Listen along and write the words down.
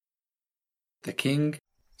the king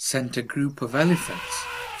sent a group of elephants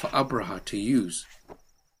for Abraha to use.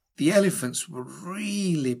 The elephants were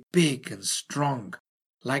really big and strong,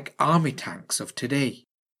 like army tanks of today.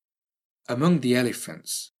 Among the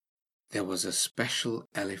elephants, there was a special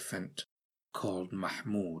elephant called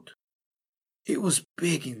Mahmud. It was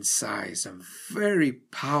big in size and very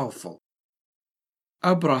powerful.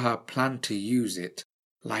 Abraha planned to use it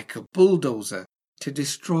like a bulldozer to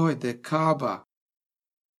destroy the Kaaba.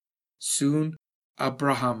 Soon,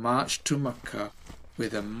 Abraha marched to Mecca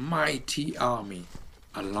with a mighty army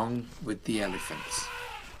along with the elephants.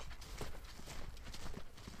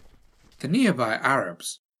 The nearby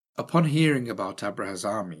Arabs, upon hearing about Abraha's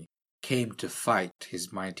army, came to fight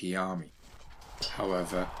his mighty army.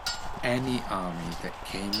 However, any army that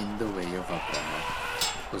came in the way of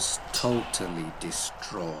Abraha was totally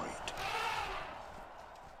destroyed.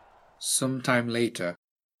 Sometime later,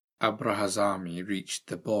 Abraha's army reached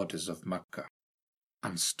the borders of Mecca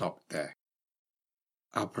and stopped there.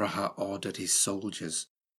 Abraha ordered his soldiers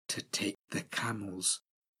to take the camels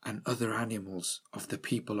and other animals of the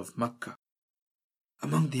people of Mecca.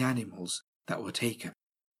 Among the animals that were taken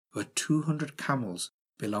were 200 camels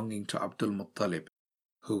belonging to Abdul Muttalib,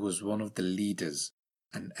 who was one of the leaders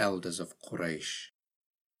and elders of Quraysh.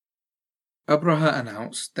 Abraha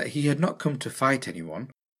announced that he had not come to fight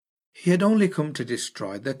anyone, he had only come to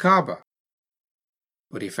destroy the Kaaba.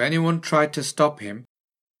 But if anyone tried to stop him,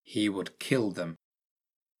 he would kill them.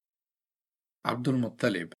 Abdul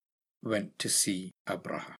Muttalib went to see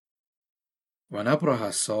Abraha. When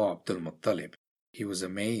Abraha saw Abdul Muttalib, he was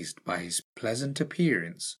amazed by his pleasant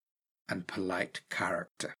appearance and polite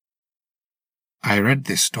character. I read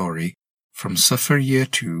this story from Safar Year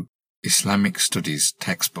 2 Islamic Studies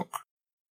textbook.